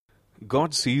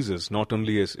God sees us not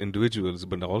only as individuals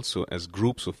but also as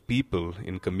groups of people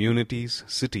in communities,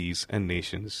 cities, and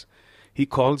nations. He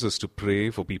calls us to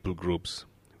pray for people groups.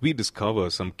 We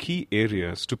discover some key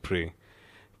areas to pray.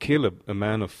 Caleb, a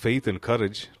man of faith and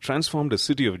courage, transformed a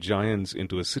city of giants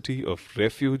into a city of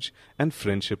refuge and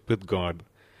friendship with God.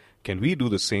 Can we do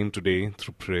the same today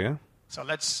through prayer? So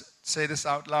let's say this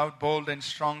out loud, bold and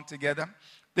strong together.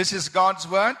 This is God's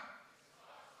word.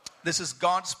 This is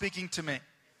God speaking to me.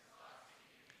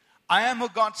 I am who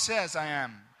God says I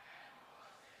am.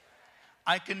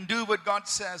 I can do what God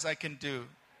says I can do.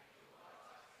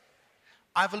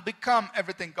 I will become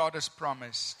everything God has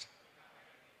promised.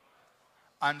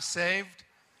 I'm saved,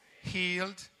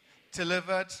 healed,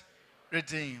 delivered,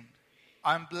 redeemed.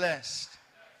 I'm blessed,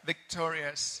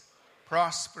 victorious,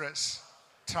 prosperous,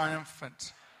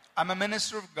 triumphant. I'm a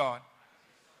minister of God,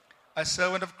 a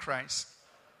servant of Christ,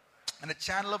 and a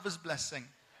channel of His blessing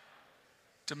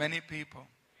to many people.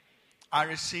 I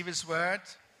receive His word,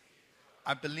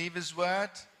 I believe His word,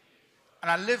 and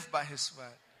I live by His word.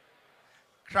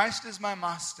 Christ is my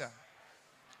master,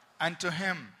 and to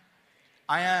Him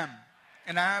I am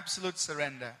in absolute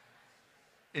surrender.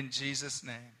 In Jesus'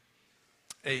 name,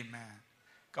 amen.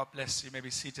 God bless you. You may be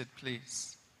seated,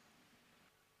 please.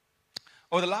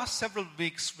 Over the last several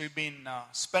weeks, we've been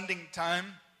spending time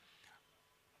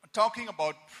talking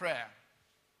about prayer.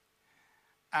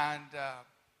 And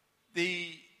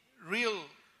the real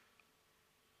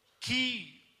key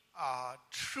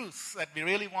truth that we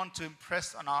really want to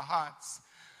impress on our hearts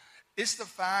is the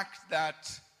fact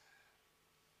that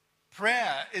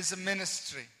prayer is a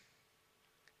ministry.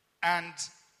 And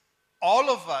all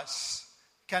of us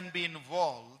can be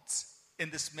involved in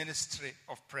this ministry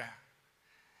of prayer.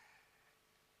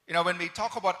 You know, when we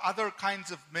talk about other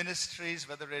kinds of ministries,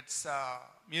 whether it's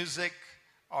music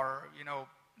or,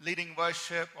 leading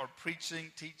worship or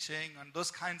preaching, teaching, and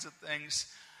those kinds of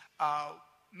things,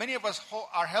 many of us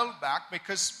are held back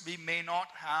because we may not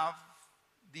have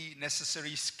the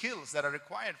necessary skills that are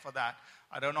required for that.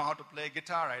 I don't know how to play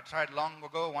guitar. I tried long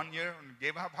ago, 1 year, and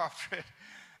gave up after it.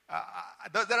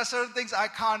 There are certain things I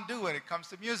can't do when it comes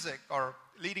to music or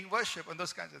leading worship and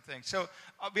those kinds of things. So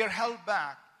we are held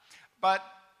back. But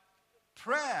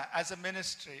prayer as a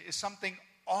ministry is something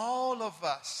all of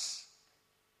us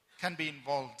can be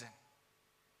involved in.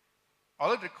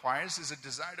 All it requires is a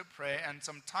desire to pray and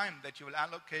some time that you will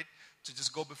allocate to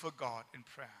just go before God in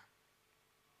prayer.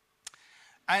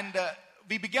 And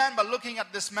we began by looking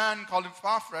at this man called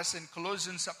Epaphras in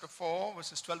Colossians chapter 4,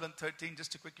 verses 12 and 13,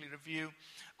 just to quickly review.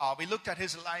 We looked at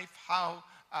his life, how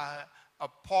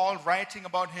Paul, writing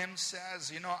about him,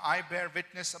 says, I bear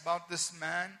witness about this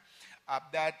man,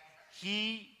 that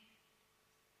he,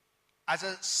 as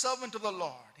a servant of the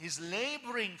Lord, he's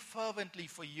laboring fervently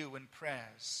for you in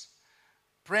prayers,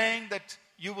 praying that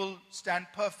you will stand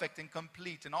perfect and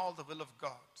complete in all the will of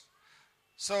God.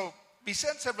 So we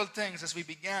said several things as we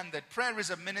began, that prayer is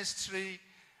a ministry.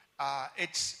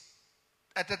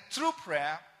 Through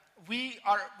prayer, we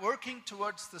are working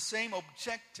towards the same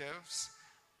objectives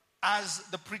as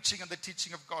the preaching and the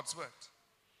teaching of God's word.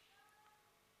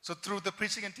 So through the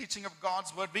preaching and teaching of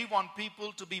God's word, we want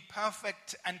people to be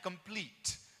perfect and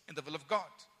complete in the will of God.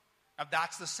 Now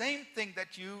that's the same thing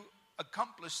that you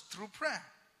accomplish through prayer.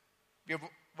 We are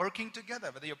working together.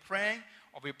 Whether you're praying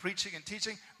or we're preaching and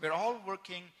teaching, we're all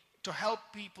working to help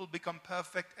people become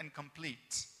perfect and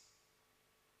complete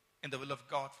in the will of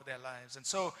God for their lives. And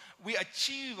so we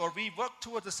achieve or we work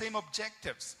towards the same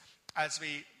objectives as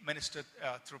we minister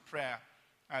through prayer.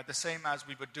 The same as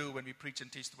we would do when we preach and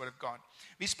teach the word of God.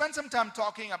 We spent some time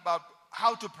talking about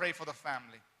how to pray for the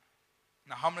family.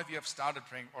 Now, how many of you have started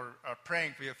praying or are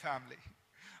praying for your family?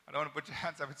 I don't want to put your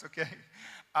hands up, it's okay.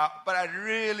 But I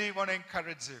really want to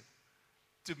encourage you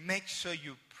to make sure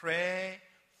you pray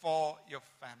for your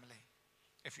family.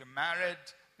 If you're married,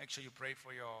 make sure you pray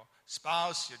for your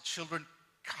spouse, your children.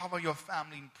 Cover your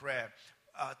family in prayer.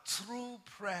 Through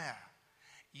prayer,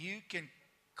 you can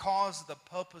cause the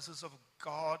purposes of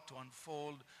God to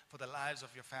unfold for the lives of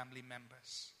your family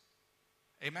members.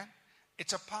 Amen?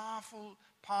 It's a powerful,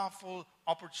 powerful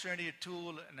opportunity, a tool,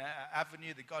 an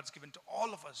avenue that God's given to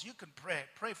all of us. You can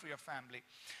pray for your family.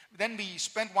 Then we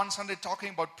spent one Sunday talking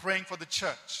about praying for the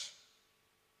church.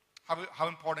 How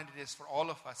important it is for all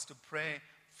of us to pray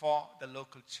for the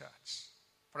local church,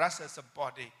 for us as a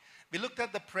body. We looked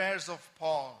at the prayers of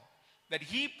Paul, that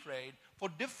he prayed for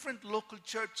different local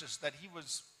churches that he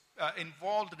was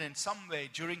involved in some way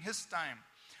during his time.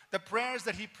 The prayers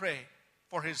that he prayed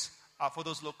for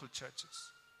those local churches.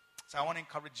 So I want to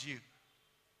encourage you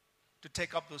to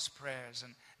take up those prayers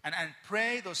and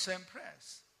pray those same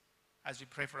prayers as we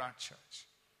pray for our church.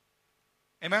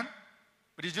 Amen?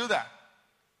 Would you do that?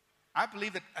 I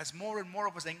believe that as more and more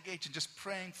of us engage in just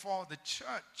praying for the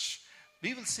church,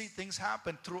 we will see things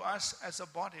happen through us as a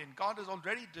body. And God is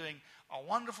already doing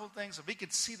wonderful things. So we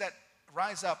could see that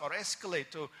rise up or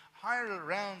escalate to higher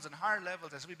realms and higher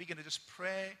levels as we begin to just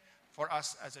pray for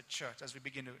us as a church, as we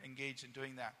begin to engage in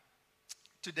doing that.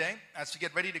 Today, as we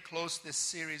get ready to close this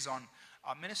series on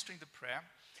ministering the prayer,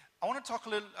 I want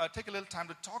to take a little time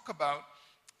to talk about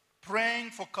praying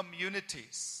for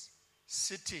communities,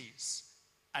 cities,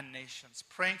 and nations.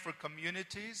 Praying for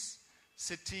communities,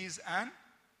 cities, and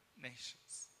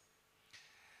nations.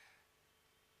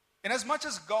 Inasmuch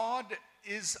as God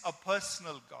is a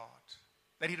personal God,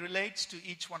 that He relates to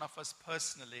each one of us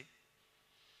personally,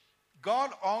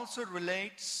 God also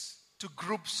relates to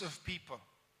groups of people,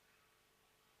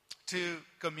 to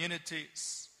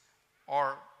communities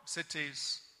or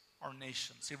cities or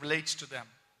nations. He relates to them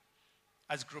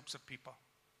as groups of people.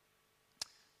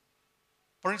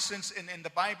 For instance, in the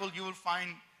Bible, you will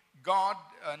find God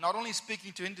not only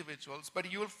speaking to individuals,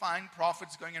 but you will find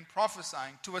prophets going and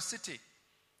prophesying to a city,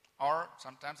 or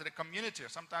sometimes at a community, or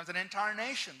sometimes an entire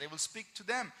nation. They will speak to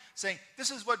them, saying, this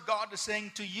is what God is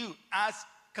saying to you, as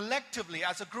collectively,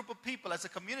 as a group of people, as a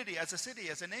community, as a city,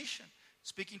 as a nation,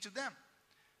 speaking to them.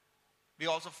 We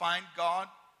also find God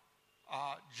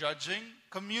judging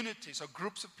communities or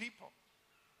groups of people,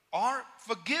 or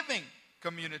forgiving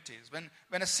communities.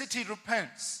 When a city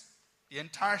repents, the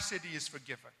entire city is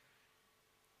forgiven.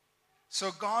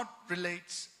 So God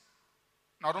relates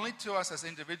not only to us as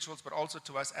individuals, but also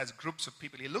to us as groups of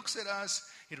people. He looks at us,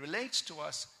 He relates to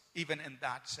us even in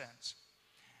that sense.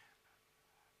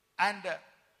 And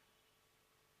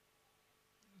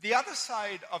the other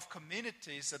side of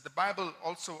communities that the Bible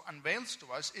also unveils to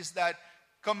us is that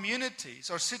communities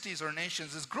or cities or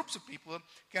nations, as groups of people,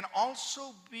 can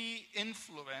also be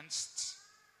influenced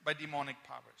by demonic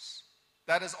powers.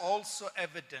 That is also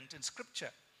evident in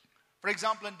Scripture. For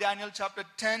example, in Daniel chapter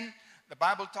 10, the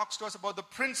Bible talks to us about the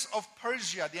prince of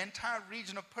Persia. The entire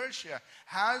region of Persia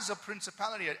has a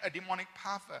principality, a demonic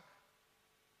power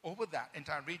over that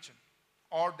entire region.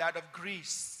 Or that of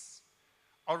Greece.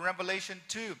 Or Revelation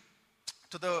 2,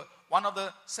 to one of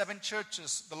the 7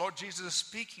 churches, the Lord Jesus is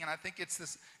speaking, and I think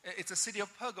it's a city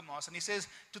of Pergamos, and He says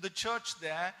to the church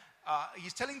there,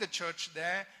 He's telling the church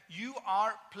there, you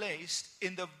are placed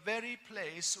in the very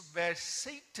place where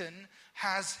Satan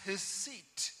has his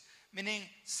seat. Meaning,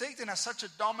 Satan has such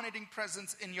a dominating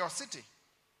presence in your city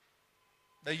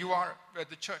that you are where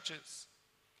the church is.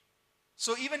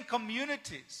 So even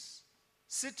communities,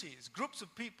 cities, groups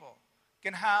of people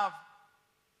can have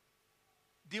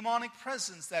demonic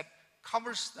presence that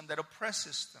covers them, that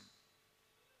oppresses them.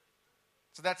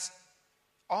 So that's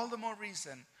all the more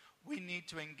reason we need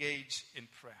to engage in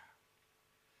prayer.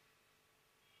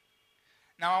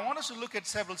 Now, I want us to look at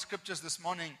several scriptures this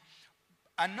morning,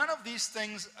 and none of these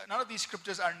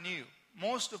scriptures are new.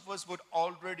 Most of us would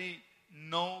already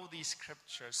know these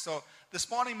scriptures. So this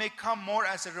morning may come more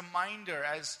as a reminder,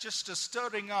 as just a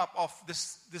stirring up of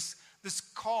this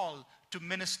call to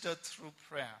minister through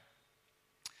prayer.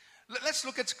 Let's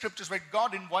look at scriptures where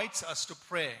God invites us to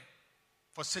pray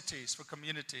for cities, for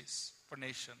communities, for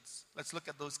nations. Let's look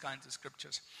at those kinds of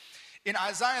scriptures. In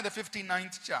Isaiah, the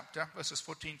 59th chapter, verses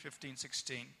 14, 15,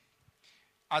 16.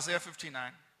 Isaiah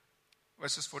 59,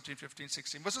 verses 14, 15,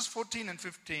 16. Verses 14 and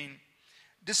 15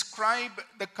 describe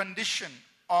the condition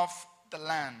of the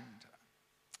land.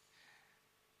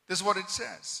 This is what it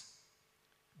says.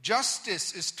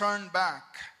 Justice is turned back,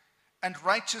 and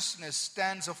righteousness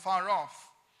stands afar off.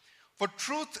 For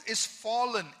truth is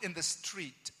fallen in the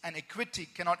street, and equity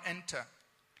cannot enter.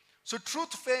 So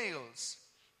truth fails,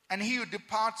 and he who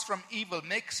departs from evil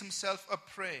makes himself a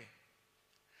prey.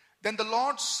 Then the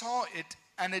Lord saw it,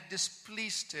 and it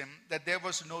displeased him that there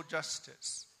was no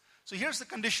justice. So here's the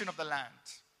condition of the land.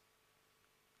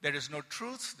 There is no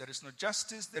truth, there is no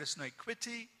justice, there is no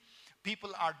equity.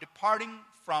 People are departing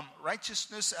from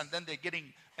righteousness, and then they're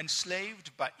getting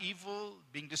enslaved by evil,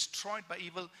 being destroyed by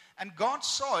evil. And God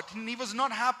saw it, and He was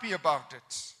not happy about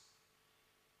it.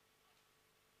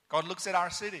 God looks at our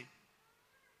city.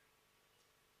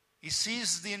 He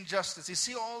sees the injustice. He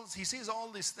sees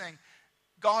all these things.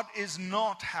 God is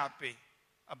not happy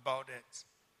about it.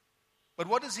 But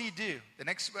what does He do? The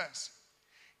next verse.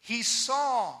 He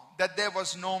saw that there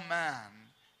was no man,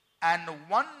 and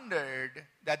wondered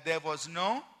that there was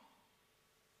no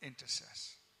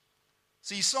intercessor.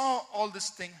 So He saw all this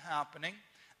thing happening.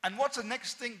 And what's the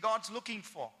next thing God's looking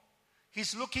for?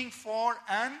 He's looking for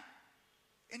an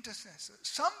intercessor.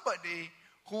 Somebody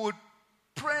who would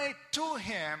pray to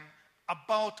Him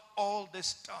about all this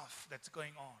stuff that's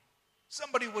going on.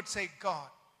 Somebody would say, God,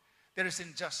 There is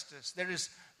injustice. There is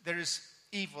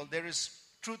evil. There is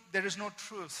truth. There is no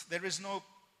truth. There is no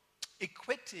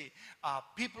equity.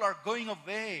 People are going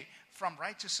away from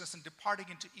righteousness and departing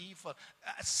into evil.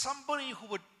 Somebody who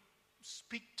would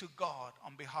speak to God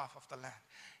on behalf of the land.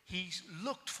 He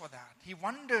looked for that. He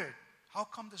wondered, how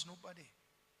come there's nobody?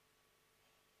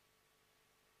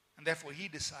 And therefore he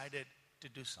decided to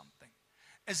do something.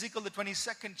 Ezekiel, the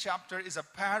 22nd chapter, is a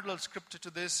parallel scripture to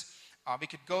this. We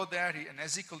could go there, and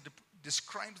Ezekiel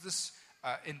describes this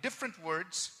in different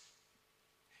words.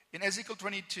 In Ezekiel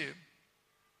 22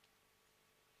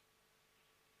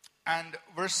 and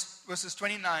verses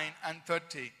 29 and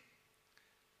 30.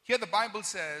 Here the Bible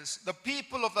says, the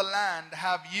people of the land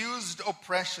have used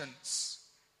oppressions,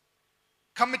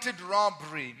 committed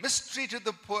robbery, mistreated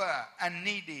the poor and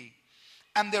needy,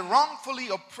 and they wrongfully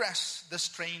oppress the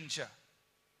stranger.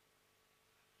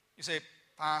 You say,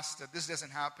 Pastor, this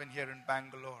doesn't happen here in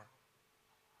Bangalore.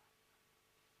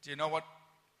 Do you know what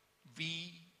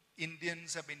we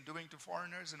Indians have been doing to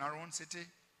foreigners in our own city?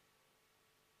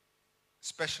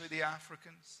 Especially the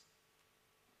Africans.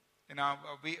 You know,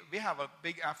 we have a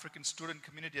big African student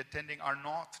community attending our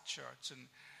North Church, and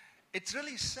it's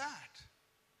really sad.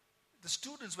 The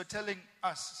students were telling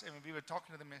us, I mean, we were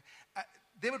talking to them,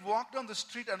 they would walk down the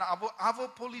street and our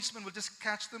policemen would just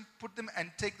catch them, put them,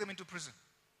 and take them into prison.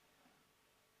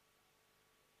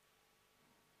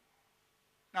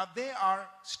 Now, they are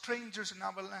strangers in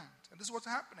our land, and this is what's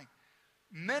happening.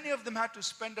 Many of them had to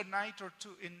spend a night or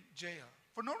two in jail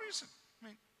for no reason. I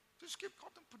mean, just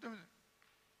caught them, put them in.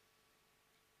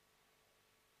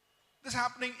 This is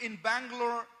happening in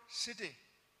Bangalore city,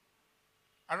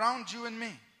 around you and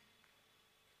me.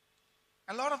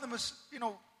 A lot of them was,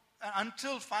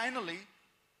 until finally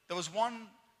there was one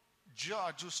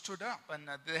judge who stood up, and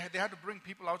they had to bring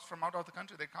people out of the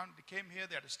country. They came here,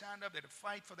 they had to stand up, they had to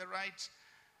fight for their rights.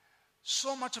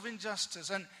 So much of injustice.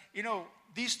 And,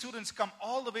 these students come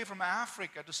all the way from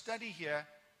Africa to study here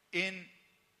in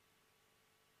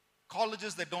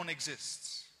colleges that don't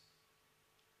exist.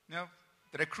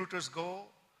 The recruiters go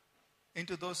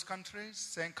into those countries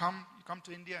saying, come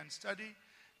to India and study,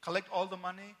 collect all the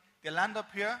money. They land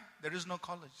up here, there is no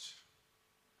college.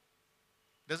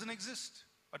 Doesn't exist,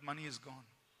 but money is gone.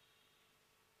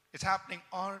 It's happening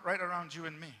all right around you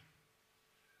and me.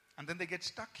 And then they get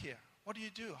stuck here. What do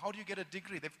you do? How do you get a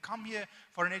degree? They've come here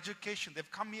for an education.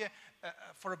 They've come here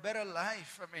for a better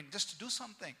life. Just to do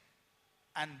something.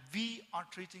 And we are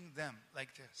treating them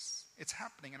like this. It's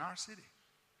happening in our city.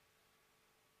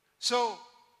 So,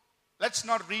 let's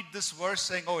not read this verse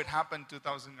saying, it happened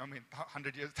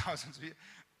 100 years,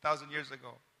 1,000 years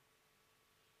ago.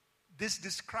 This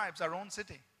describes our own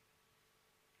city.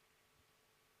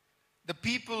 The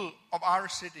people of our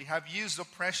city have used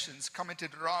oppressions,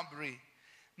 committed robbery,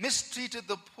 mistreated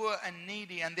the poor and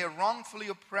needy, and they wrongfully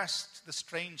oppressed the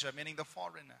stranger, meaning the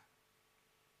foreigner.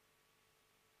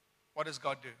 What does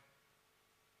God do?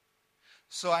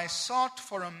 So I sought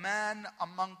for a man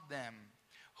among them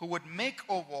who would make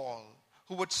a wall,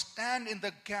 who would stand in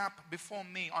the gap before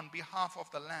me on behalf of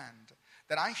the land,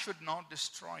 that I should not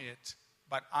destroy it.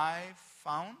 But I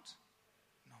found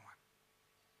no one.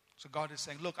 So God is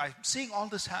saying, look, I'm seeing all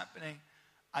this happening,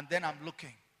 and then I'm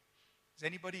looking. Is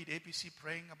anybody at APC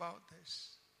praying about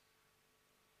this?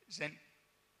 Is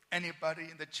anybody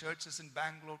in the churches in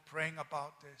Bangalore praying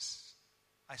about this?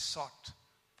 I sought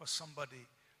for somebody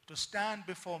to stand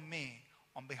before me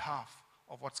on behalf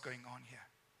of what's going on here.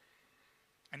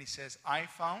 And he says, I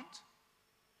found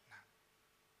none.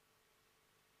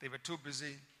 They were too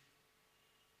busy.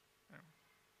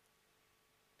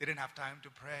 They didn't have time to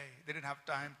pray. They didn't have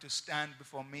time to stand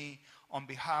before me on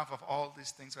behalf of all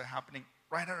these things that were happening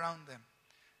right around them.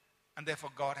 And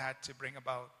therefore God had to bring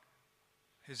about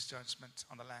his judgment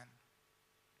on the land.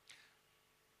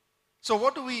 So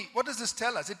what does this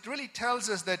tell us? It really tells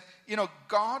us that,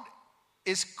 God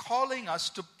is calling us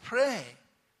to pray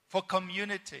for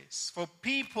communities, for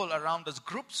people around us,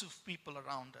 groups of people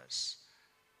around us.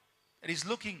 And he's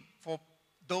looking for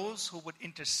those who would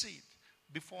intercede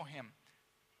before him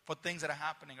for things that are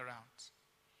happening around.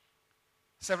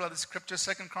 Several of the scriptures,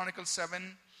 2 Chronicles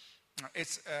 7,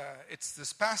 it's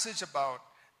this passage about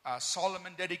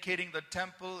Solomon dedicating the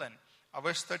temple, and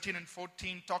verse 13 and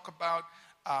 14 talk about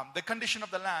the condition of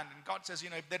the land. And God says,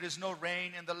 if there is no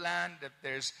rain in the land, if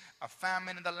there's a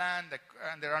famine in the land,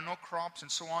 and there are no crops and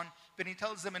so on, then he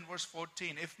tells them in verse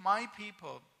 14, if my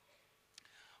people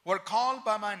who are called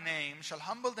by my name shall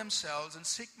humble themselves and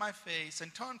seek my face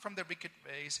and turn from their wicked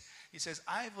ways, he says,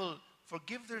 I will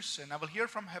forgive their sin. I will hear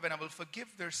from heaven. I will forgive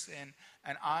their sin,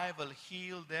 and I will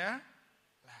heal their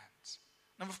lands.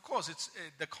 Now, of course, it's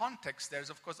the context there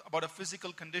is, of course, about a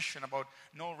physical condition, about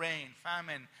no rain,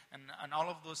 famine, and all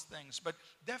of those things. But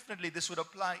definitely this would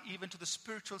apply even to the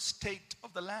spiritual state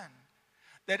of the land.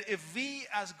 That if we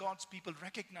as God's people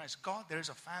recognize, God, there is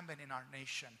a famine in our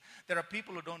nation. There are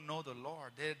people who don't know the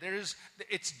Lord.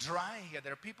 It's dry here.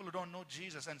 There are people who don't know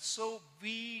Jesus. And so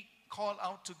we call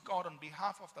out to God on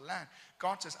behalf of the land.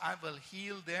 God says, I will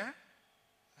heal their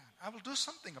land. I will do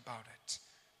something about it.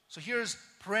 So here's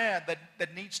prayer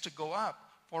that needs to go up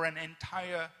for an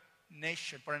entire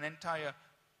nation, for an entire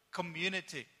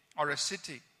community or a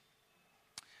city.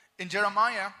 In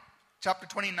Jeremiah chapter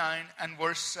 29 and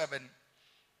verse 7,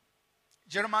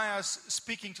 Jeremiah is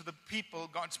speaking to the people,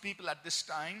 God's people at this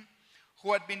time,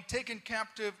 who had been taken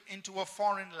captive into a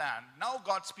foreign land. Now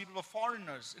God's people were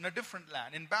foreigners in a different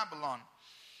land, in Babylon.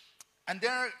 And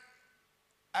there,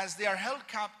 as they are held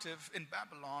captive in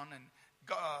Babylon, and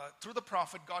God, through the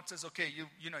prophet, God says, okay,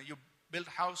 you build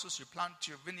houses, you plant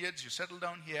your vineyards, you settle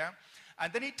down here.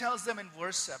 And then he tells them in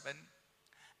verse 7,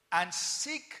 and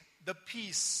seek the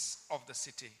peace of the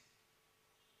city.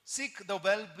 Seek the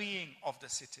well-being of the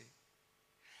city.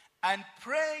 And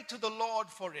pray to the Lord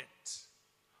for it.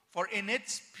 For in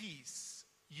its peace,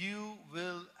 you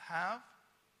will have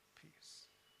peace.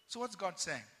 So what's God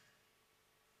saying?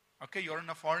 Okay, you're in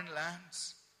a foreign land.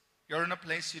 You're in a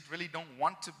place you really don't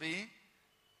want to be.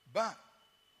 But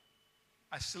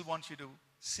I still want you to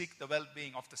seek the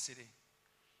well-being of the city.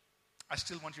 I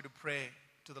still want you to pray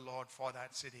to the Lord for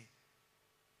that city.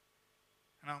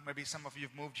 Maybe some of you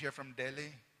have moved here from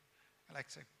Delhi. I like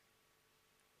to say,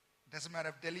 doesn't matter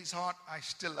if Delhi's hot, I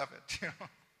still love it.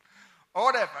 Or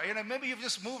whatever. Maybe you've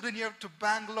just moved in here to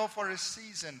Bangalore for a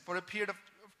season, for a period of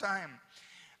time.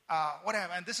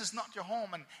 Whatever. And this is not your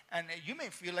home. And you may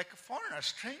feel like a foreigner, a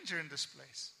stranger in this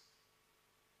place.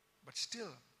 But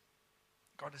still,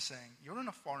 God is saying, you're in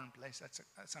a foreign place,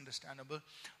 that's understandable,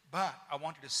 but I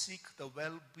want you to seek the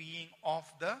well-being of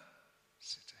the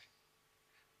city.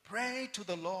 Pray to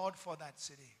the Lord for that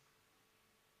city,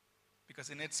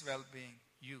 because in its well-being,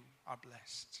 you are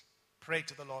blessed. Pray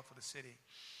to the Lord for the city.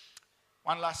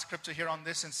 One last scripture here on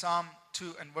this, in Psalm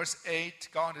 2 and verse 8,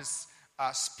 God is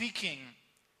speaking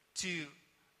to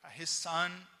his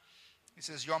son. He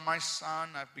says, you're my son,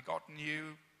 I've begotten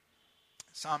you.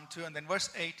 Psalm 2, and then verse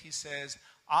 8 he says,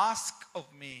 ask of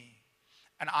me,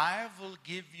 and I will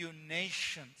give you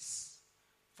nations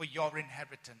for your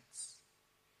inheritance,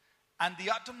 and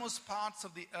the uttermost parts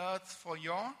of the earth for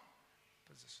your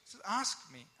possession. He says, ask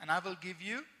me, and I will give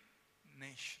you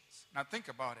nations. Now think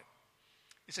about it.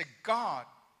 He said, God,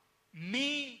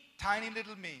 me, tiny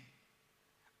little me,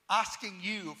 asking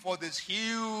you for this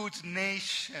huge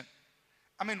nation.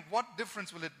 What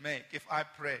difference will it make if I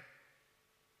pray?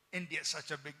 India is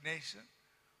such a big nation.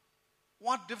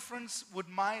 What difference would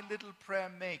my little prayer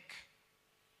make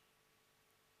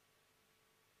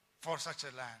for such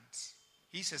a land?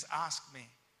 He says, ask me.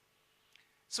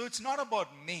 So it's not about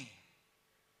me.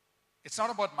 It's not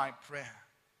about my prayer,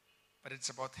 but it's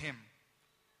about him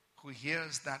who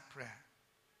hears that prayer.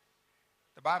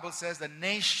 The Bible says the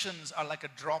nations are like a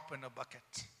drop in a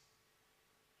bucket.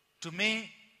 To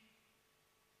me,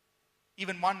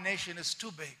 even one nation is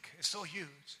too big. It's so huge.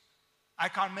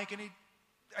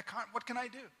 What can I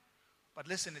do? But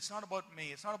listen, it's not about me.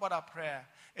 It's not about our prayer.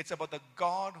 It's about the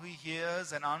God who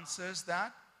hears and answers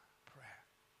that prayer.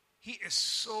 He is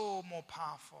so more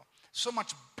powerful, so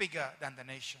much bigger than the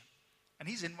nation. And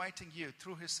he's inviting you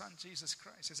through his son, Jesus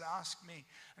Christ. He says, ask me,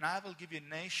 and I will give you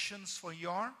nations for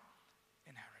your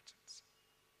inheritance.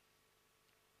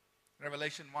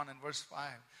 Revelation 1 and verse 5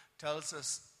 tells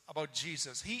us about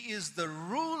Jesus. He is the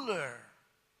ruler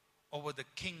over the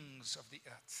kings of the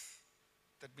earth.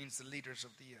 That means the leaders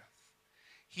of the earth.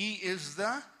 He is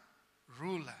the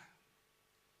ruler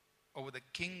over the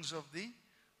kings of the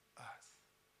earth,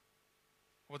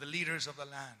 over the leaders of the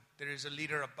land. There is a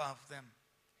leader above them.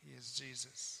 He is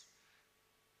Jesus.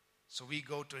 So we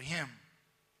go to him,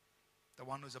 the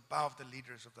one who's above the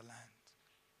leaders of the land.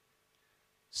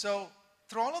 So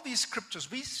through all of these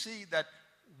scriptures, we see that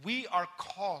we are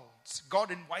called. God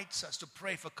invites us to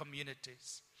pray for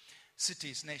communities,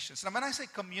 cities, nations. Now when I say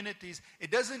communities,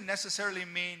 it doesn't necessarily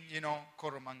mean,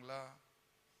 Koramangala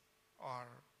or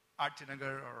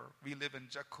Artinagar, or we live in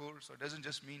Jakur, so it doesn't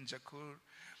just mean Jakur.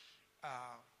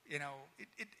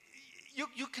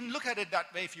 You can look at it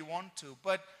that way if you want to,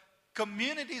 but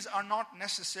communities are not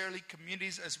necessarily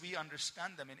communities as we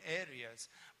understand them in areas,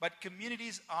 but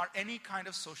communities are any kind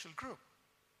of social group.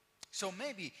 So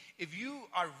maybe if you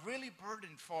are really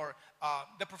burdened for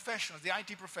the professionals, the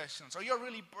IT professionals, or you're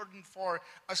really burdened for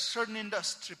a certain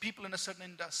industry, people in a certain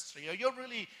industry, or you're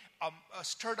really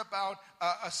stirred about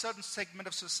a certain segment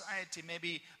of society,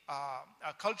 maybe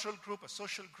a cultural group, a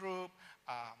social group,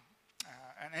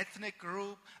 an ethnic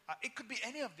group. It could be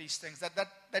any of these things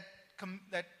that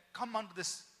come under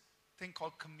this thing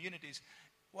called communities.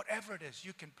 Whatever it is,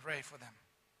 you can pray for them.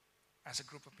 As a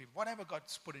group of people, whatever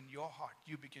God's put in your heart,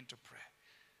 you begin to pray.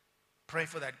 Pray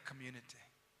for that community,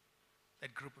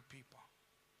 that group of people.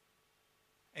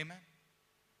 Amen.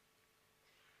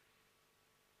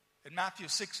 In Matthew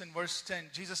 6 and verse 10,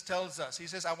 Jesus tells us, he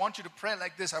says, I want you to pray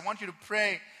like this. I want you to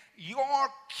pray, your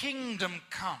kingdom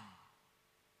come.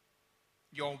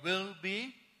 Your will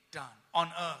be done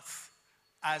on earth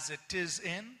as it is in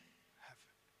heaven.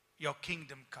 Your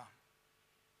kingdom come.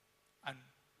 And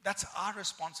that's our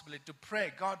responsibility to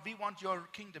pray. God, we want your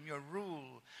kingdom, your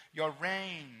rule, your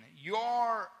reign,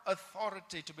 your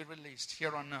authority to be released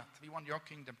here on earth. We want your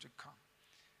kingdom to come.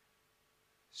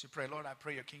 So pray, Lord, I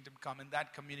pray your kingdom come in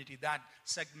that community, that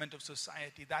segment of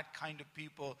society, that kind of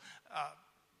people.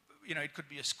 It could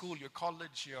be a school, your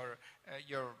college,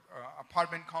 your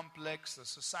apartment complex, the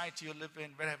society you live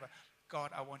in, wherever. God,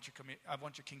 I want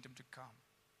your kingdom to come.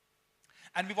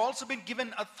 And we've also been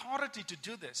given authority to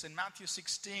do this. In Matthew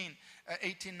 16,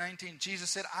 18, 19, Jesus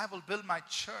said, I will build my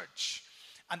church,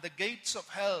 and the gates of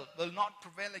hell will not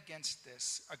prevail against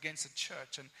the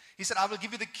church. And he said, I will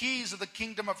give you the keys of the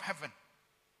kingdom of heaven.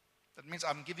 That means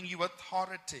I'm giving you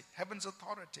authority. Heaven's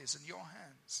authority is in your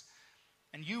hands.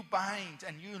 And you bind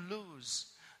and you loose.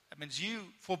 That means you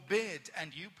forbid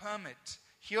and you permit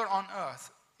here on earth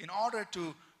in order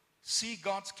to see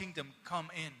God's kingdom come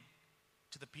in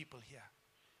to the people here.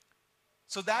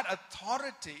 So that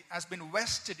authority has been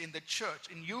vested in the church,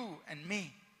 in you and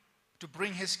me, to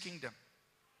bring his kingdom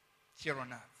here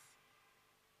on earth.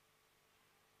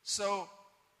 So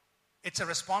it's a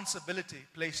responsibility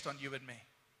placed on you and me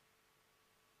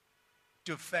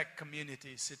to affect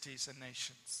communities, cities, and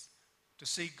nations, to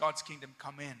see God's kingdom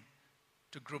come in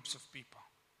to groups of people.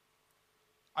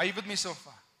 Are you with me so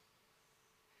far?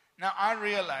 Now, I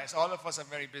realize all of us are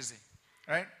very busy,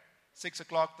 right? 6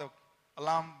 o'clock, the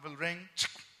alarm will ring,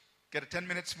 get a 10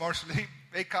 minutes more sleep,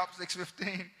 wake up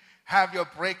 6:15, have your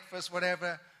breakfast,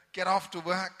 whatever, get off to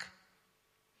work.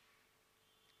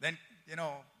 Then,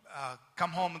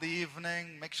 come home in the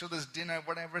evening, make sure there's dinner,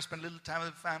 whatever, spend a little time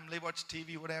with the family, watch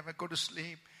TV, whatever, go to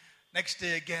sleep. Next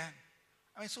day again.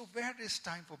 So where is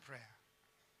time for prayer?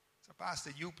 So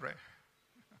Pastor, you pray.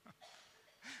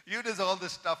 You do all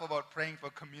this stuff about praying for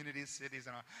communities, cities,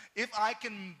 and all. If I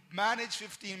can manage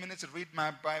 15 minutes and read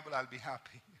my Bible, I'll be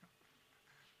happy.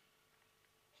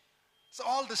 So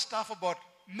all this stuff about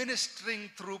ministering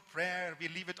through prayer, we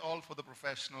leave it all for the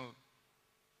professional,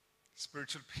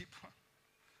 spiritual people.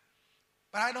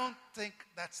 But I don't think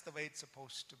that's the way it's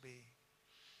supposed to be.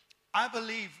 I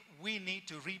believe we need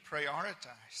to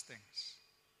reprioritize things.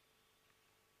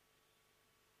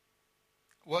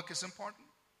 Work is important.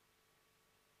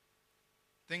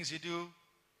 Things you do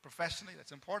professionally,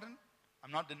 that's important.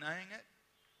 I'm not denying it.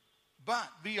 But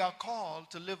we are called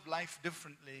to live life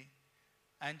differently.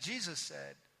 And Jesus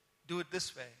said, do it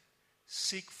this way.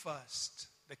 Seek first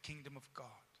the kingdom of God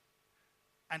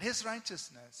and his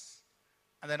righteousness.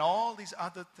 And then all these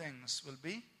other things will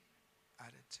be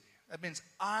added to you. That means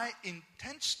I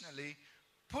intentionally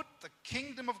put the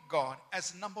kingdom of God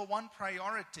as number one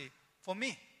priority for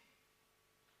me.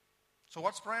 So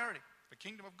what's priority? The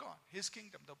kingdom of God, his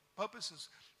kingdom, the purposes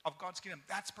of God's kingdom.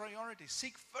 That's priority.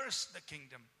 Seek first the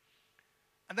kingdom.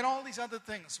 And then all these other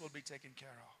things will be taken care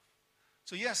of.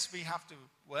 So yes, we have to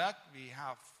work. We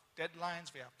have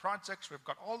deadlines. We have projects. We've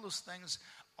got all those things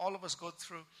all of us go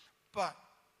through. But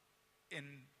in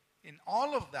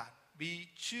all of that, we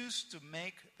choose to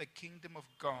make the kingdom of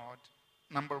God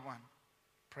number one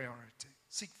priority.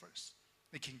 Seek first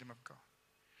the kingdom of God.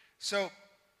 So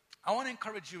I want to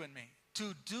encourage you and me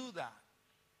to do that.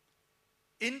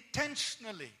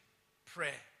 Intentionally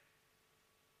pray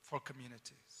for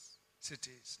communities,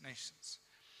 cities, nations.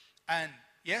 And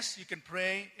yes, you can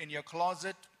pray in your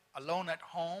closet, alone at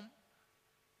home.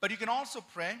 But you can also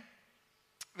pray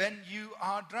when you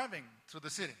are driving through the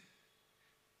city.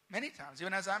 Many times,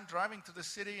 even as I'm driving through the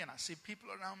city and I see people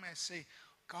around me, I say,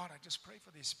 God, I just pray for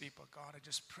these people. God, I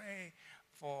just pray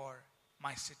for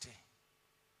my city.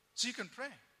 So you can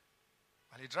pray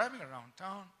while you're driving around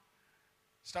town,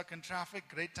 stuck in traffic,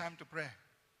 great time to pray.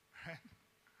 Right?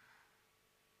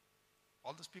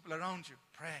 All those people around you,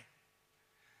 pray.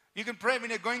 You can pray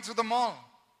when you're going through the mall.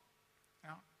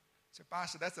 Say,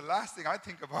 Pastor, that's the last thing I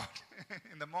think about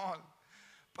in the mall.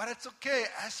 But it's okay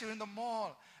as you're in the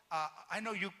mall. I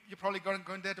know you're probably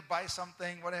going there to buy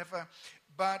something, whatever.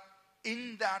 But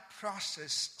in that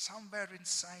process, somewhere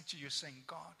inside you, you're saying,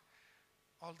 God,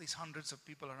 all these hundreds of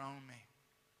people around me,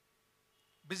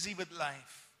 busy with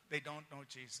life, they don't know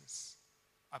Jesus.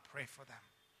 I pray for them.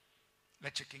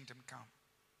 Let your kingdom come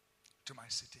to my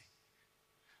city.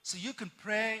 So you can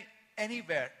pray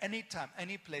anywhere, anytime,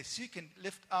 any place. You can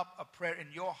lift up a prayer in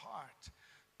your heart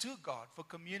to God for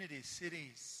communities,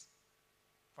 cities,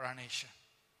 for our nation.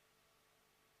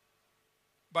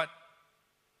 But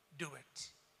do it.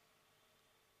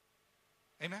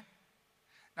 Amen?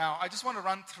 Now, I just want to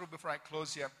run through before I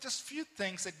close here, just a few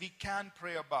things that we can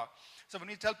pray about. So when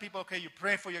you tell people, okay, you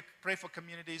pray for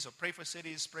communities or pray for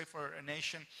cities, pray for a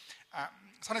nation,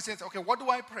 somebody says, okay, what do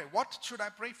I pray? What should I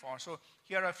pray for? So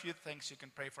here are a few things you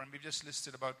can pray for, and we've just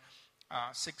listed about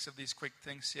 6 of these quick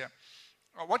things here.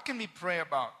 What can we pray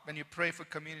about when you pray for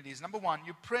communities? Number 1,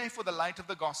 you pray for the light of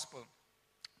the gospel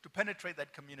to penetrate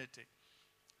that community,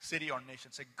 city, or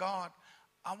nation. Say, God,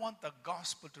 I want the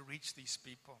gospel to reach these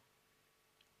people.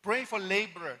 Pray for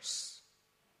laborers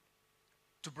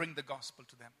to bring the gospel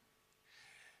to them.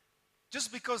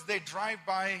 Just because they drive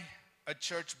by a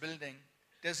church building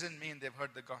doesn't mean they've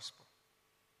heard the gospel.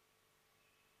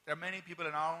 There are many people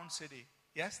in our own city.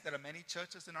 Yes, there are many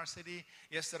churches in our city.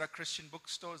 Yes, there are Christian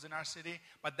bookstores in our city.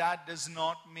 But that does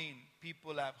not mean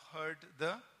people have heard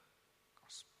the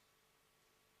gospel.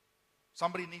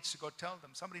 Somebody needs to go tell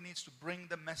them. Somebody needs to bring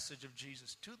the message of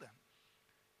Jesus to them.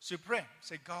 So you pray.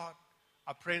 Say, God,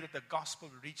 I pray that the gospel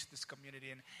will reach this community.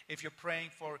 And if you're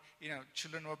praying for,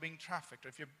 children who are being trafficked, or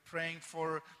if you're praying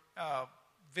for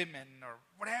women or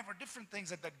whatever, different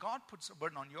things that God puts a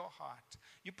burden on your heart,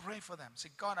 you pray for them. Say,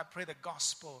 God, I pray the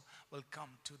gospel will come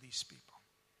to these people.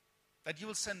 That you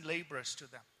will send laborers to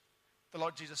them. The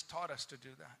Lord Jesus taught us to do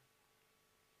that.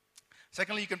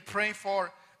 Secondly, you can pray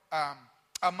for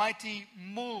a mighty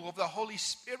move of the Holy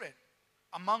Spirit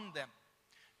among them.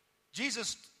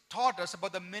 Jesus taught us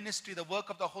about the ministry, the work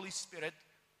of the Holy Spirit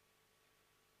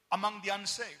among the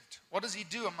unsaved. What does he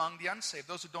do among the unsaved?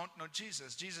 Those who don't know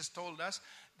Jesus. Jesus told us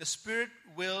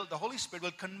the Holy Spirit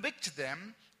will convict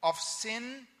them of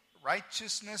sin,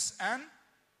 righteousness, and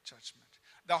judgment.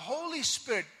 The Holy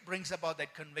Spirit brings about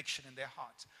that conviction in their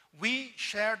hearts. We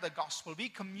share the gospel, we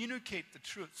communicate the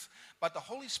truth, but the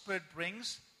Holy Spirit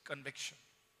brings conviction.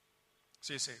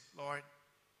 So you say, Lord,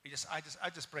 I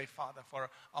just pray, Father, for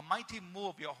a mighty move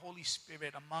of your Holy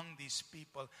Spirit among these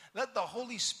people. Let the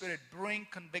Holy Spirit bring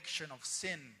conviction of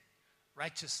sin,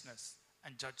 righteousness,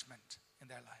 and judgment in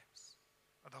their lives.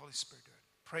 Let the Holy Spirit do it.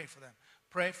 Pray for them.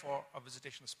 Pray for a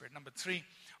visitation of the Spirit. Number 3,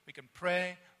 we can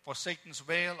pray for Satan's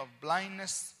veil of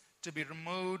blindness to be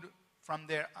removed from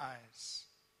their eyes.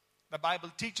 The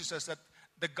Bible teaches us that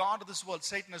the God of this world,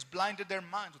 Satan, has blinded their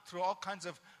minds through all kinds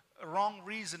of wrong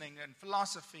reasoning and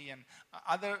philosophy and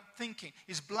other thinking.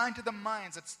 He's blinded the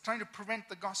minds that's trying to prevent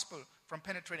the gospel from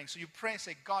penetrating. So you pray,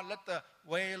 say, God, let the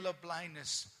veil of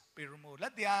blindness be removed.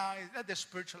 Let their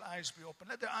spiritual eyes be open.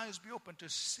 Let their eyes be open to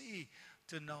see,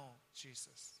 to know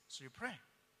Jesus. So you pray.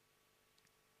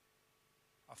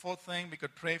 A 4th thing we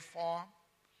could pray for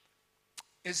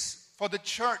is for the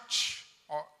church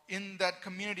or in that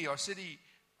community or city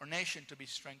or nation to be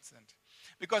strengthened.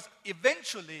 Because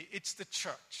eventually it's the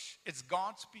church, it's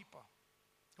God's people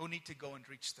who need to go and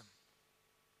reach them.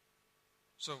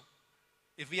 So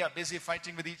if we are busy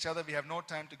fighting with each other, we have no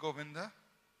time to go win the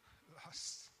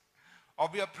lost. Or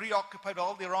we are preoccupied with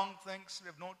all the wrong things, we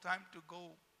have no time to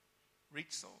go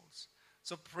reach souls.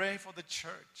 So pray for the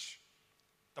church,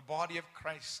 the body of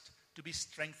Christ, to be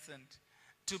strengthened,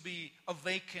 to be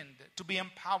awakened, to be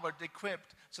empowered,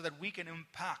 equipped, so that we can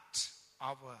impact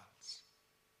our worlds.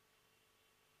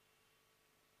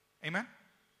 Amen?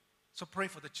 So pray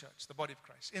for the church, the body of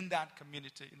Christ, in that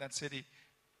community, in that city.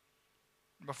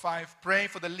 Number 5, pray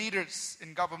for the leaders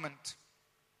in government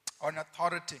or in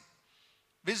authority.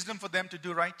 Wisdom for them to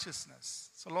do righteousness.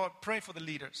 So Lord, pray for the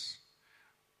leaders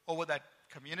over that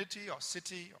community or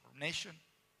city or nation.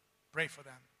 Pray for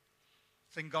them.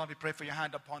 Thank God, we pray for your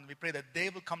hand upon them. We pray that they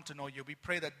will come to know you. We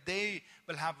pray that they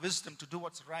will have wisdom to do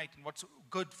what's right and what's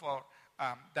good for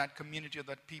that community or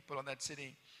that people or that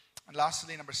city. And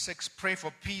lastly, number 6, pray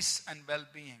for peace and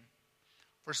well-being.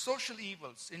 For social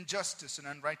evils, injustice, and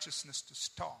unrighteousness to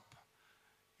stop.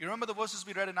 You remember the verses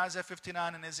we read in Isaiah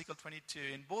 59 and Ezekiel 22.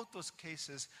 In both those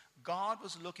cases, God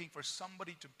was looking for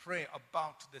somebody to pray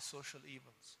about the social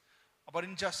evils. About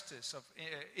injustice, of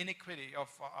iniquity, of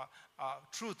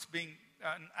truth being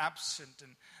absent.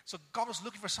 And so God was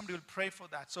looking for somebody who would pray for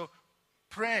that. So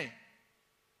pray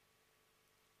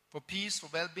for peace, for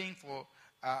well-being, for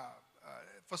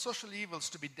for social evils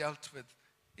to be dealt with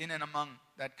in and among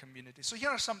that community. So here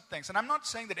are some things. And I'm not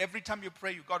saying that every time you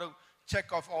pray, you've got to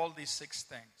check off all these 6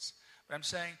 things. But I'm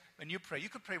saying when you pray, you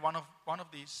could pray one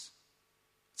of these.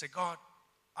 Say, God,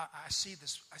 I see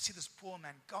this poor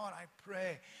man. God, I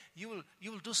pray you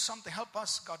will do something. Help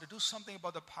us, God, to do something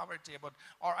about the poverty.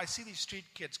 Or I see these street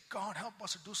kids. God, help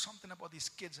us to do something about these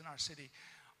kids in our city.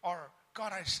 Or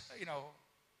God,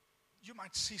 you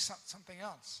might see something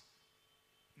else.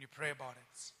 And you pray about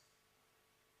it.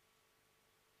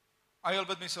 Are you all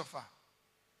with me so far?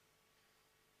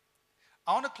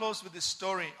 I want to close with this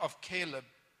story of Caleb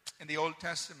in the Old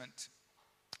Testament.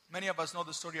 Many of us know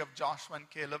the story of Joshua and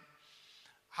Caleb.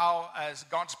 How as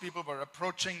God's people were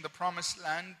approaching the promised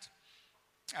land,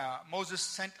 Moses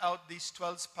sent out these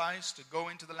 12 spies to go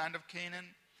into the land of Canaan,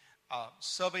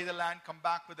 survey the land, come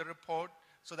back with a report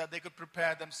so that they could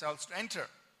prepare themselves to enter.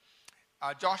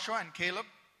 Joshua and Caleb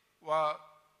were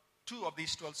 2 of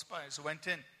these 12 spies who went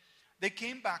in. They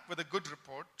came back with a good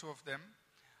report, 2 of them.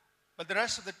 But the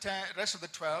rest of the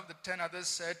 12, the 10 others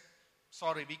said,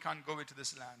 sorry, we can't go into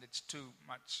this land. It's too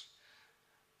much.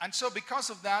 And so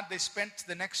because of that, they spent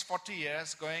the next 40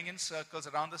 years going in circles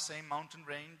around the same mountain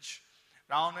range,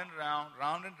 round and round,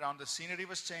 round and round. The scenery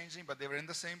was changing, but they were in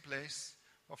the same place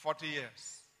for 40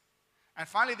 years. And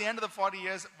finally, at the end of the 40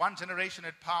 years, one generation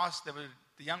had passed. The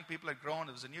young people had grown.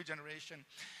 It was a new generation.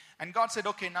 And God said,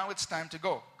 okay, now it's time to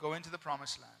go into the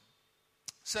promised land.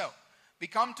 So, we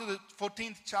come to the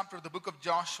 14th chapter of the book of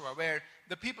Joshua, where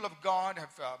the people of God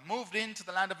have moved into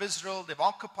the land of Israel. They've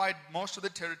occupied most of the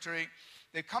territory.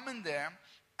 They come in there,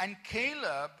 and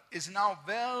Caleb is now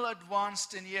well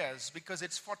advanced in years because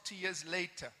it's 40 years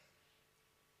later.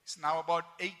 He's now about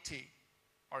 80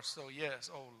 or so years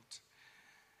old.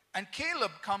 And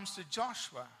Caleb comes to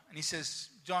Joshua, and he says,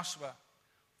 Joshua,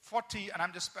 40, and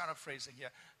I'm just paraphrasing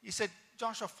here. He said,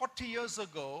 Joshua, 40 years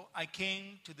ago, I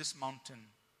came to this mountain.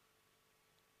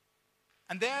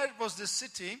 And there was this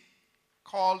city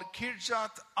called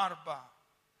Kirjath Arba,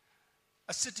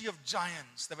 a city of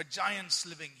giants. There were giants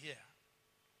living here.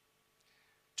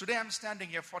 Today I'm standing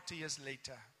here 40 years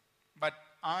later, but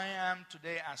I am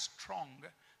today as strong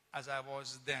as I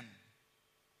was then.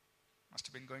 Must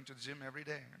have been going to the gym every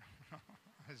day.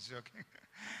 I was joking.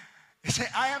 He said,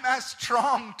 I am as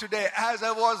strong today as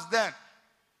I was then.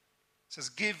 He says,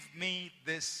 give me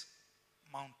this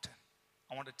mountain.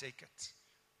 I want to take it.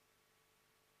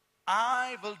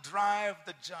 I will drive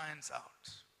the giants out.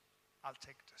 I'll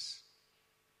take this.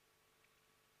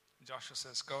 Joshua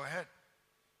says, go ahead.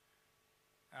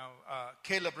 Now,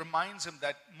 Caleb reminds him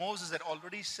that Moses had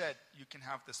already said, you can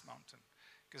have this mountain.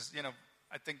 Because,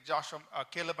 I think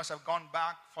Caleb must have gone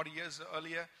back 40 years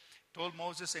earlier, told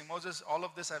Moses, saying, Moses, all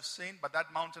of this I've seen, but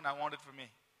that mountain I want it for me.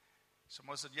 So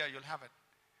Moses said, yeah, you'll have it.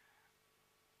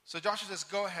 So Joshua says,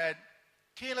 go ahead.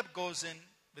 Caleb goes in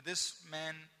with this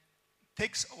man,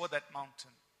 takes over that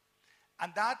mountain.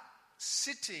 And that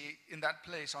city in that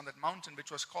place, on that mountain,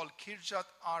 which was called Kirjath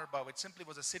Arba, which simply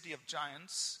was a city of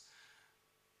giants,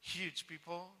 huge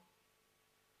people,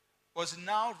 was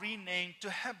now renamed to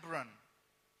Hebron,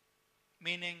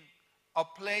 meaning a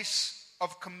place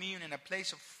of communion, a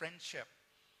place of friendship.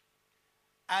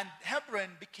 And Hebron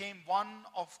became one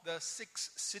of the 6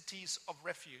 cities of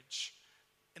refuge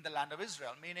in the land of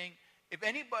Israel, meaning if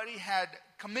anybody had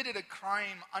committed a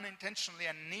crime unintentionally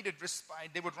and needed respite,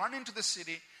 they would run into the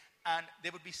city and they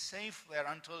would be safe there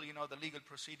until, the legal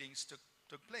proceedings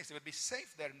took place. They would be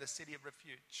safe there in the city of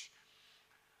refuge.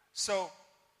 So,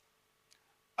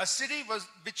 a city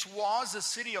which was a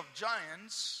city of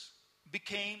giants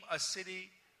became a city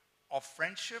of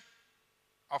friendship,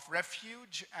 of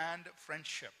refuge and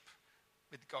friendship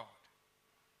with God.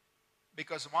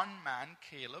 Because one man,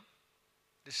 Caleb,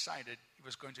 decided he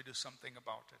was going to do something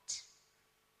about it.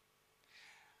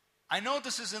 I know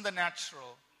this is in the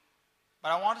natural,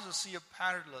 but I wanted to see a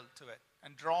parallel to it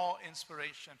and draw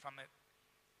inspiration from it.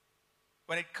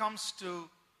 When it comes to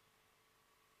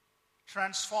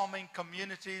transforming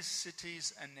communities,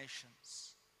 cities, and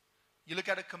nations. You look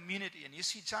at a community and you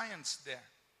see giants there.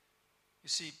 You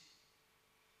see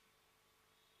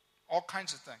all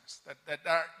kinds of things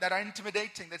that are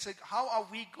intimidating. They say, how are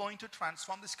we going to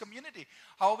transform this community?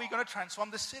 How are we going to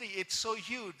transform the city? It's so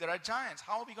huge. There are giants.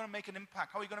 How are we going to make an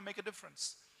impact? How are we going to make a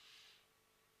difference?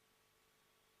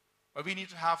 But we need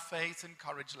to have faith and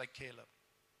courage like Caleb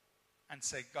and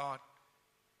say, God,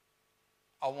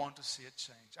 I want to see a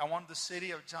change. I want the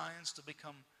city of giants to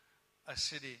become a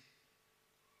city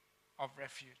of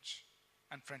refuge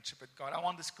and friendship with God. I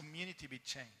want this community to be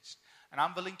changed. And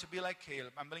I'm willing to be like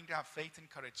Caleb. I'm willing to have faith and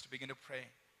courage to begin to pray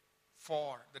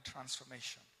for the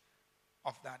transformation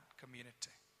of that community,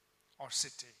 or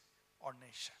city or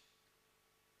nation.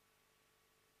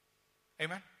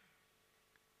 Amen?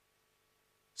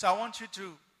 So I want you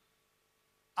to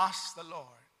ask the Lord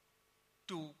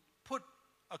to put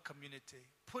a community,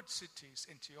 put cities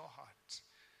into your heart.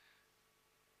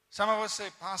 Some of us say,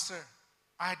 Pastor,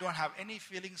 I don't have any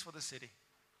feelings for the city.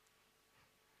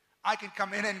 I can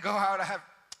come in and go out.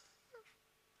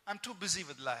 I'm too busy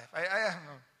with life. I don't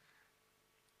know.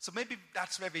 So maybe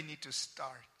that's where we need to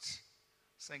start.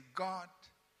 Saying, God,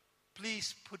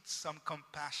 please put some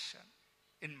compassion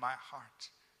in my heart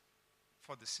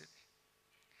for the city.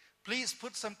 Please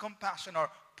put some compassion or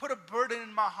put a burden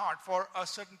in my heart for a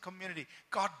certain community.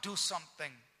 God, do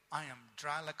something. I am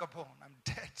dry like a bone. I'm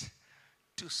dead.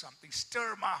 Do something.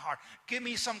 Stir my heart. Give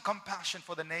me some compassion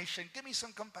for the nation. Give me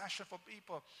some compassion for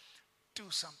people. Do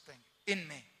something in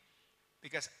me.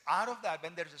 Because out of that,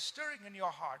 when there's a stirring in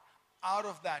your heart, out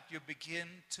of that you begin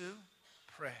to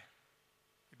pray.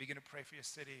 You begin to pray for your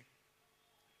city.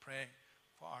 Pray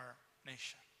for our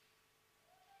nation.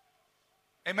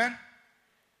 Amen?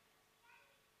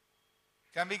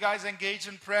 Can we guys engage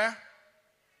in prayer?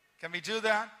 Can we do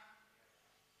that?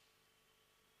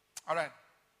 All right.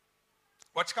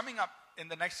 What's coming up in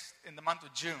the month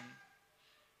of June?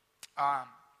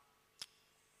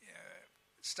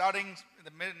 Starting in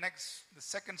the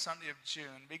second Sunday of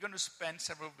June, we're going to spend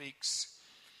several weeks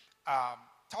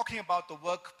talking about the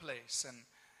workplace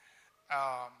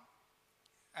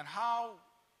and how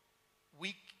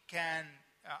we can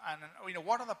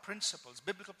what are the principles,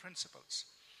 biblical principles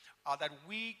that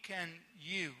we can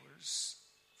use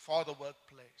for the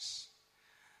workplace.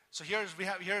 So here we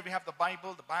have the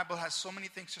Bible. The Bible has so many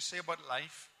things to say about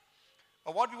life.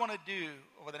 But what we want to do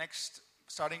over the next,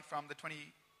 starting from the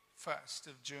 21st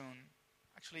of June,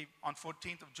 actually on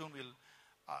 14th of June, we'll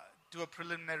do a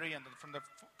preliminary, and from the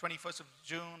 21st of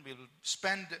June, we'll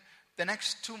spend the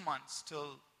next 2 months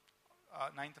till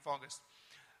 9th of August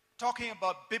talking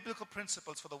about biblical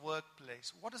principles for the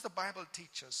workplace. What does the Bible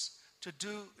teach us to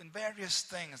do in various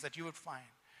things that you would find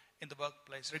in the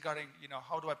workplace regarding,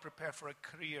 how do I prepare for a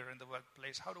career in the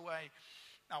workplace? What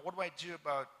do I do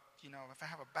about, if I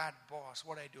have a bad boss,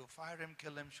 what do I do? Fire him,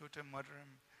 kill him, shoot him, murder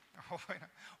him?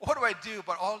 What do I do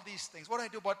about all these things? What do I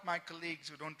do about my colleagues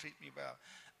who don't treat me well?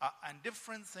 And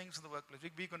different things in the workplace.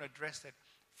 We're going to address it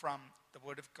from the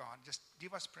Word of God. Just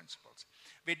give us principles.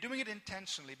 We're doing it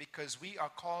intentionally because we are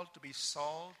called to be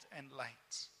salt and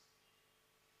light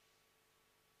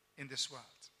in this world.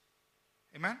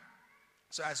 Amen?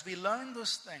 So as we learn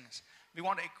those things, we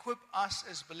want to equip us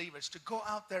as believers to go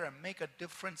out there and make a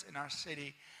difference in our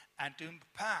city and to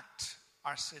impact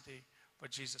our city for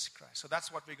Jesus Christ. So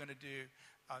that's what we're going to do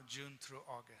June through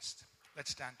August.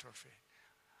 Let's stand to our feet.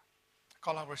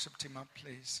 Call our worship team up,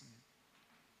 please.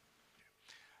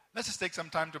 Let's just take some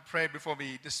time to pray before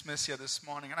we dismiss here this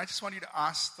morning. And I just want you to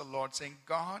ask the Lord, saying,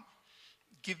 God,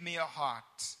 give me a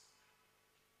heart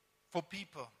for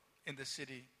people in the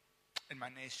city, in my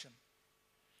nation.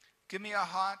 Give me a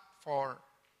heart for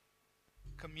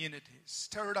communities.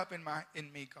 Stir it up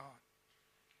in me, God,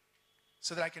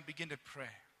 so that I can begin to pray.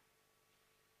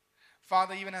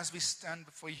 Father, even as we stand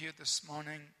before you this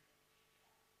morning,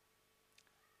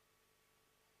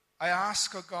 I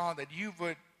ask, oh God, that you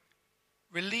would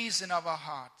release in our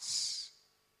hearts,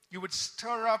 you would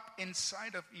stir up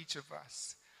inside of each of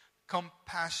us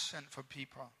compassion for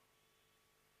people.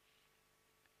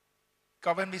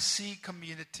 God, when we see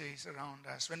communities around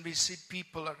us, when we see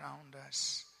people around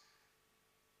us,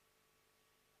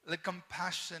 let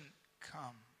compassion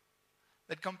come.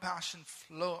 Let compassion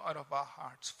flow out of our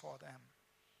hearts for them.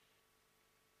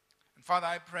 And Father,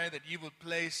 I pray that you will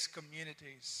place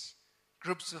communities,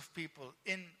 groups of people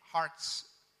in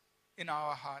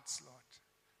our hearts, Lord.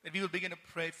 That we will begin to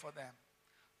pray for them.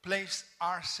 Place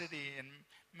our city and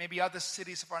maybe other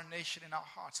cities of our nation in our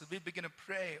hearts. That we begin to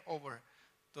pray over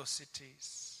those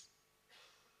cities.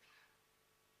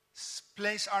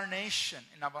 Place our nation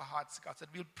in our hearts, God, that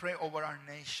we'll pray over our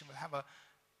nation. We'll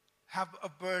have a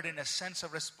burden, a sense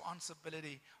of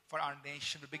responsibility for our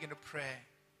nation. We'll begin to pray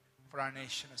for our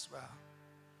nation as well.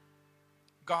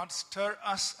 God, stir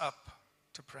us up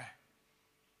to pray.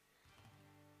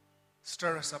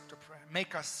 Stir us up to pray.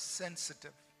 Make us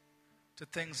sensitive to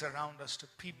things around us, to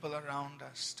people around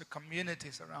us, to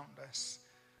communities around us,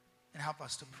 and help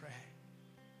us to pray.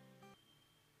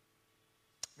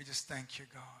 We just thank you,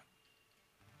 God.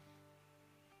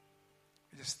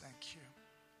 We just thank you.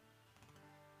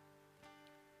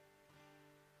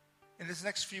 In these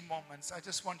next few moments, I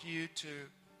just want you to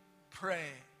pray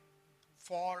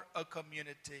for a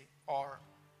community or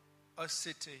a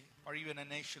city or even a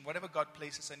nation, whatever God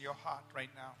places in your heart right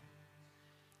now.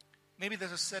 Maybe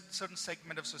there's a certain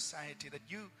segment of society that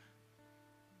you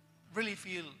really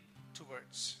feel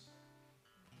towards.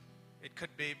 It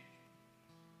could be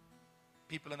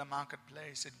people in the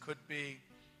marketplace. It could be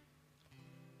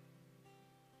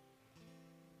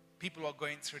people who are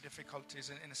going through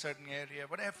difficulties in a certain area,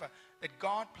 whatever, that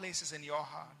God places in your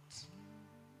heart.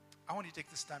 I want you to take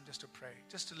this time just to pray,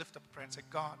 just to lift up a prayer and say,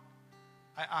 God,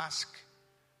 I ask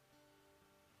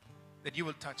that you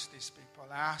will touch these people.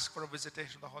 I ask for a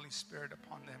visitation of the Holy Spirit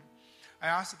upon them. I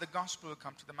ask that the gospel will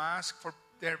come to them. I ask for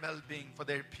their well-being, for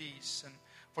their peace, and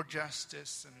for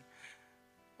justice, and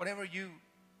whatever you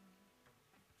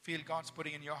feel God's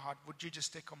putting in your heart, would you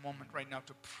just take a moment right now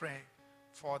to pray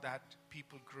for that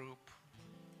people group?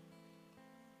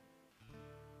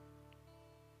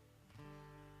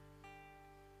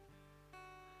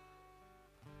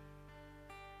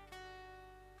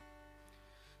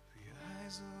 The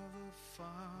eyes of the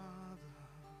Father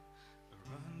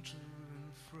run to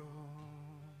and fro.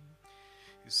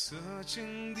 He's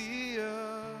searching the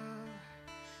earth.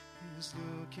 He's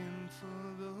looking for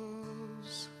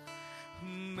those who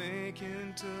make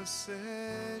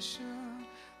intercession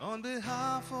on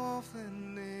behalf of the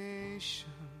nation,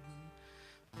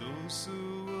 those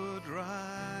who would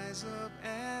rise up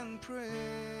and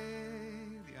pray.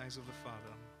 The eyes of the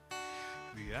Father,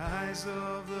 the eyes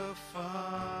of the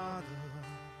Father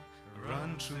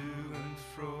run to and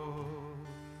fro.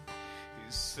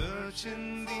 He's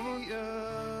searching the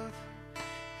earth,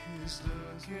 he's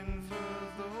looking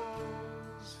for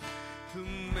those who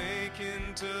make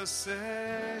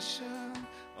intercession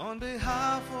on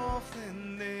behalf of the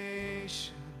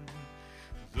nation,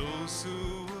 those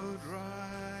who would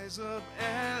rise up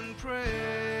and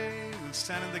pray. We'll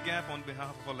stand in the gap on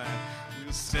behalf of our land.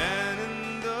 We'll stand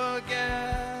in the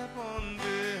gap on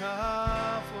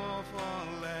behalf of our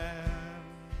land.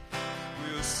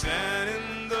 We'll stand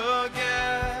in the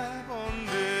gap on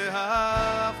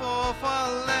behalf of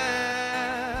our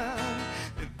land.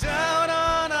 Down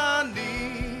on our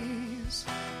knees,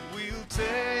 we'll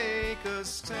take a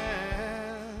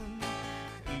stand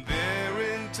and there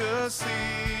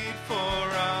intercede for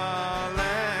our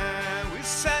land. We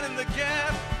stand in the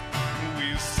gap.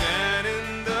 We stand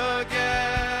in the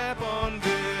gap on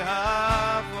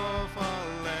behalf of our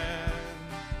land.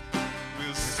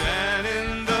 We'll stand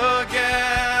in the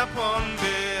gap on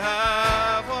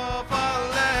behalf of our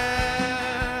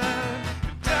land.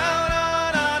 Down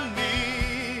on our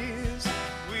knees,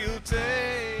 we'll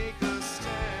take a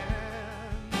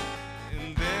stand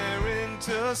and there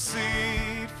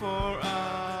intercede for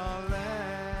our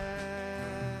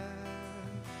land.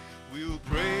 We'll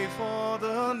pray for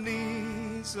the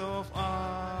needs of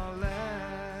our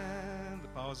land. The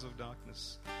powers of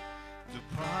darkness, the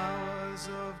powers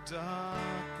of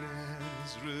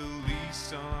darkness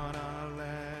released on our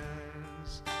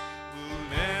lands will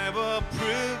never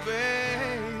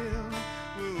prevail,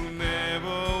 will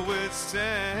never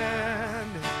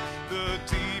withstand the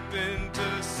deep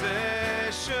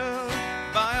intercession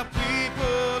by a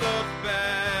people of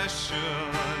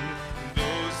passion,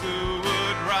 those who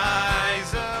would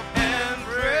rise up and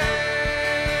pray.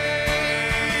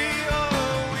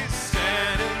 Oh, we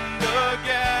stand in the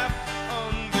gap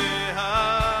on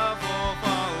behalf of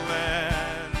our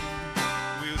land.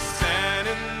 We'll stand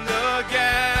in the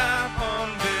gap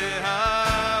on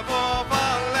behalf of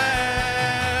our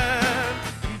land.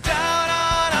 And down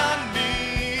on our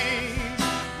knees,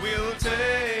 we'll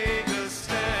take a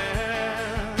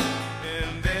stand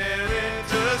and there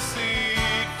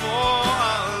intercede for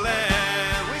our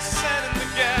land. We stand in the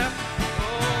gap.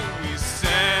 Oh, we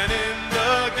stand in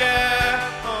the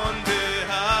gap on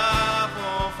behalf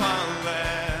of our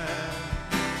land.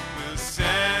 We'll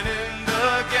stand in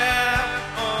the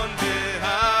gap on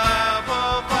behalf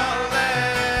of our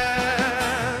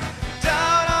land.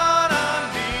 Down on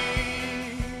our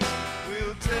knees,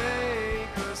 we'll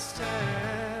take a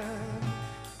stand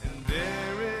and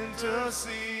there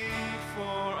intercede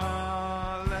for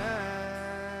our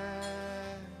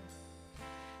land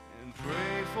and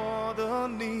pray for the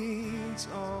needs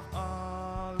of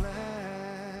our land.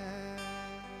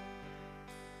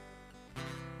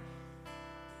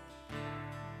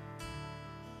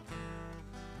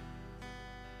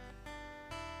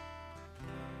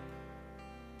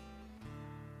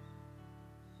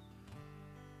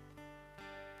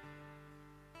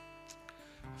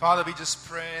 Father, we just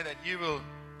pray that you will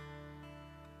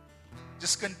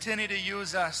just continue to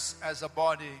use us as a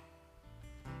body.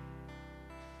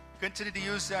 Continue to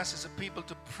use us as a people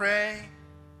to pray,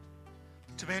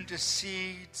 to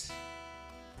intercede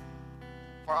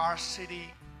for our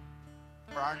city,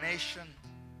 for our nation,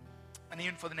 and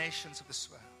even for the nations of this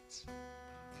world.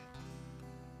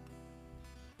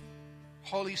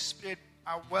 Holy Spirit,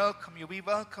 I welcome you. We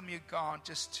welcome you, God,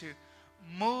 just to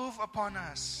move upon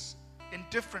us in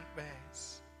different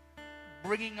ways,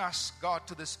 bringing us, God,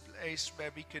 to this place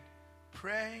where we could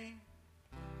pray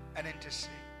and intercede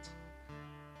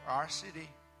for our city,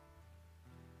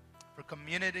 for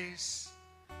communities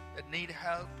that need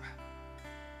help,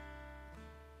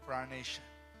 for our nation.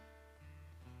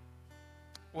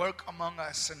 Work among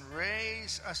us and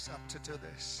raise us up to do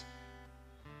this.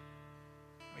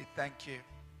 We thank you.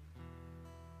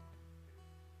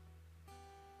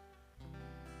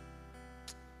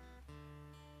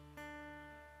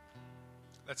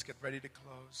 Let's get ready to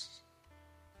close.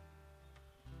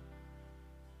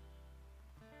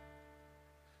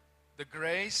 The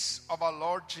grace of our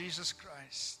Lord Jesus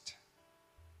Christ,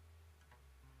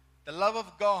 the love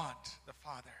of God the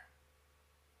Father,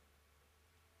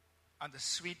 and the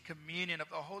sweet communion of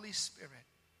the Holy Spirit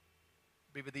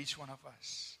be with each one of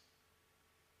us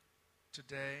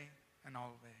today and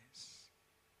always.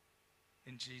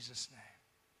 In Jesus' name.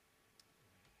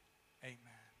 Amen.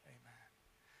 Amen.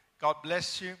 God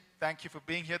bless you. Thank you for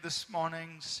being here this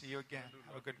morning. See you again.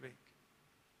 Have a good week.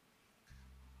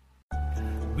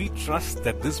 We trust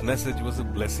that this message was a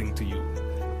blessing to you.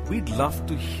 We'd love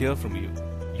to hear from you.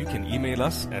 You can email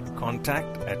us at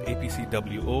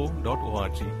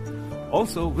contact@apcwo.org.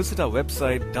 Also, visit our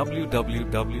website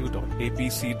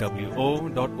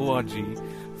www.apcwo.org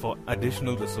for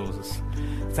additional resources.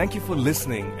 Thank you for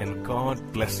listening, and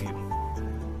God bless you.